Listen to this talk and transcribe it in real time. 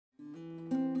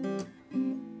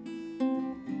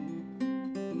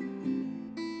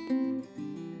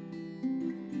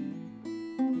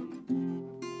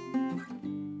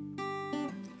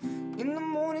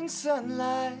morning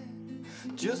sunlight,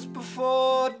 just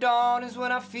before dawn is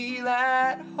when I feel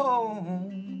at home.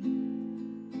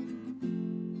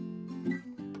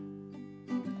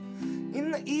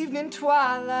 In the evening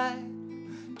twilight,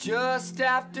 just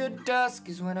after dusk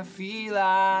is when I feel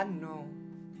I know.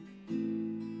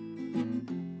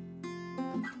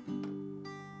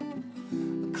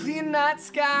 A clear night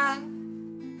sky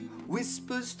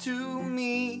whispers to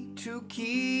me to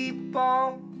keep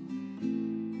on,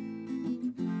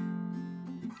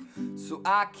 so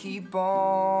I keep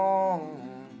on.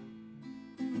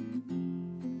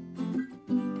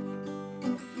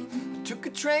 I took a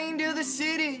train to the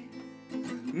city,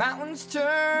 mountains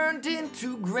turned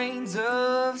into grains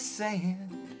of sand.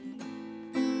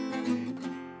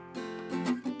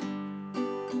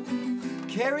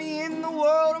 Carrying the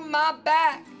world on my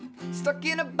back, stuck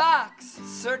in a box,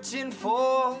 searching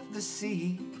for the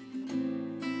sea.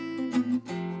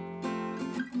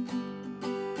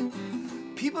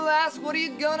 People ask, what are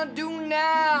you gonna do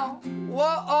now?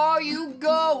 What are you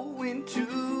going to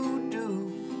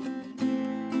do?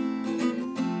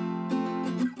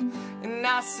 And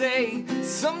I say,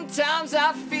 sometimes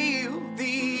I feel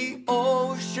the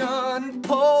ocean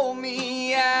pull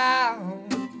me out.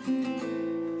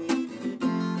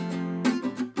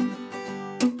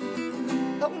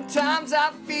 Sometimes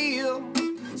I feel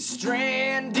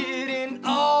stranded in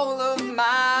all of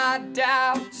my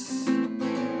doubts.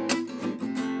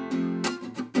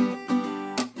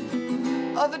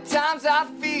 Other times I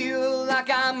feel like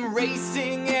I'm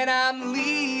racing and I'm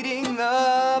leading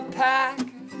the pack.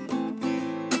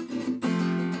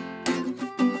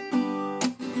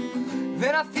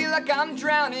 Then I feel like I'm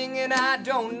drowning and I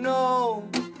don't know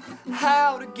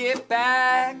how to get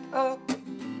back up.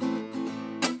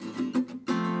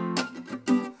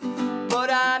 But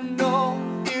I know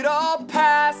it all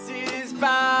passes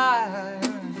by,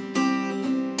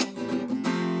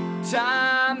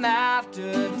 time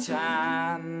after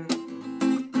time.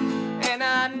 And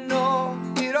I know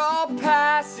it all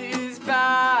passes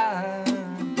by,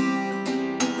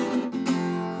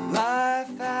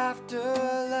 life after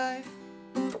life.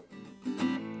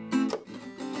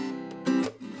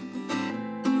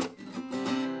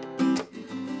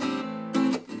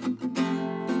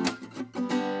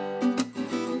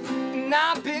 And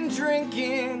I've been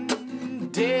drinking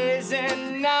days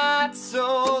and nights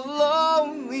so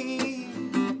lonely,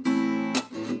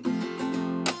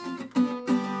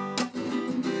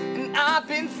 and I've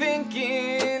been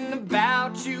thinking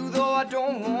about you, though I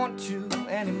don't want to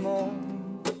anymore.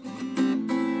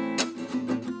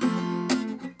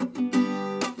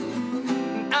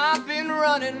 And I've been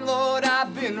running, Lord,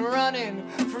 I've been running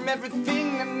from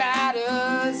everything that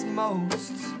matters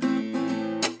most.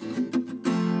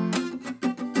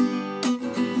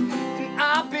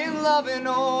 I've been loving,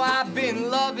 oh, I've been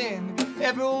loving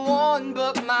everyone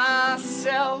but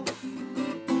myself.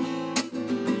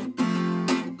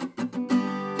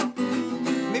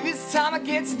 Maybe it's time I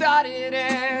get started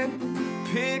and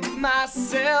pick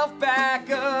myself back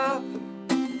up.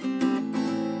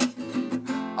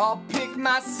 I'll pick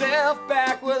myself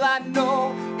back, well, I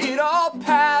know it all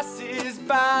passes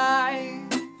by,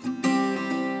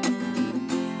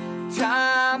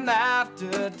 time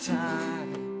after time.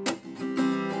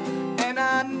 And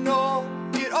I know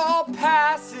it all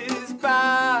passes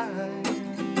by,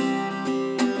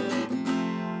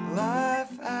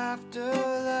 life after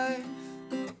life.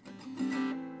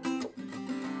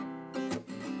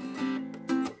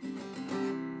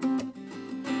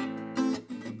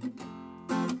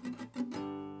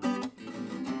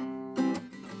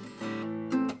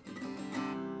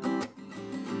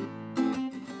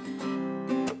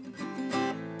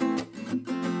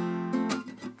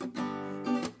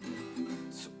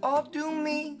 I'll do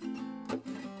me,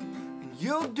 and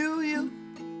you'll do you,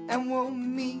 and we'll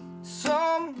meet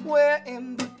somewhere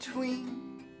in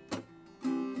between.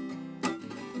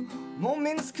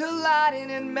 Moments colliding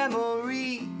and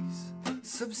memories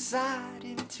subside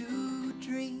into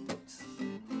dreams.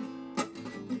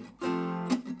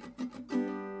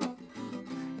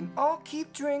 And I'll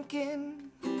keep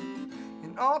drinking,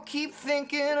 and I'll keep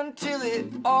thinking until it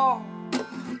all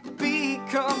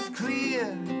becomes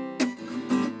clear.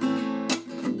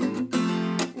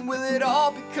 Will it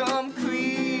all become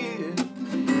clear?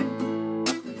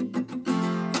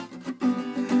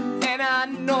 And I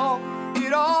know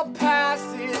it all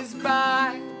passes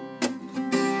by,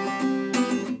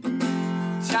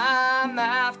 time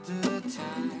after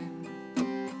time.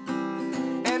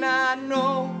 And I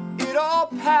know it all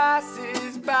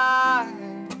passes by,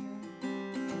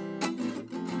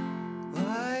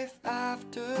 life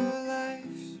after life.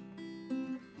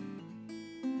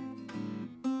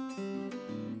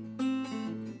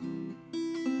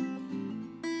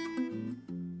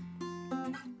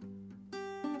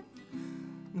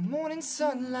 morning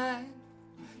sunlight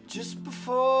just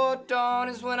before dawn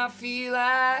is when I feel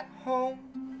at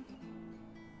home.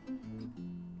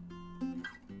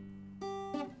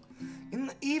 In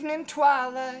the evening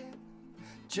twilight,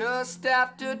 just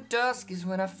after dusk is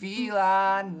when I feel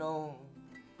I know.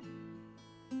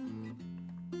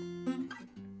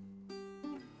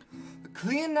 The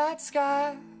clear night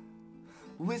sky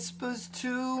whispers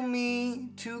to me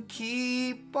to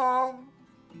keep on,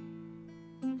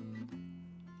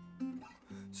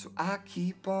 so I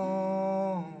keep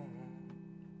on.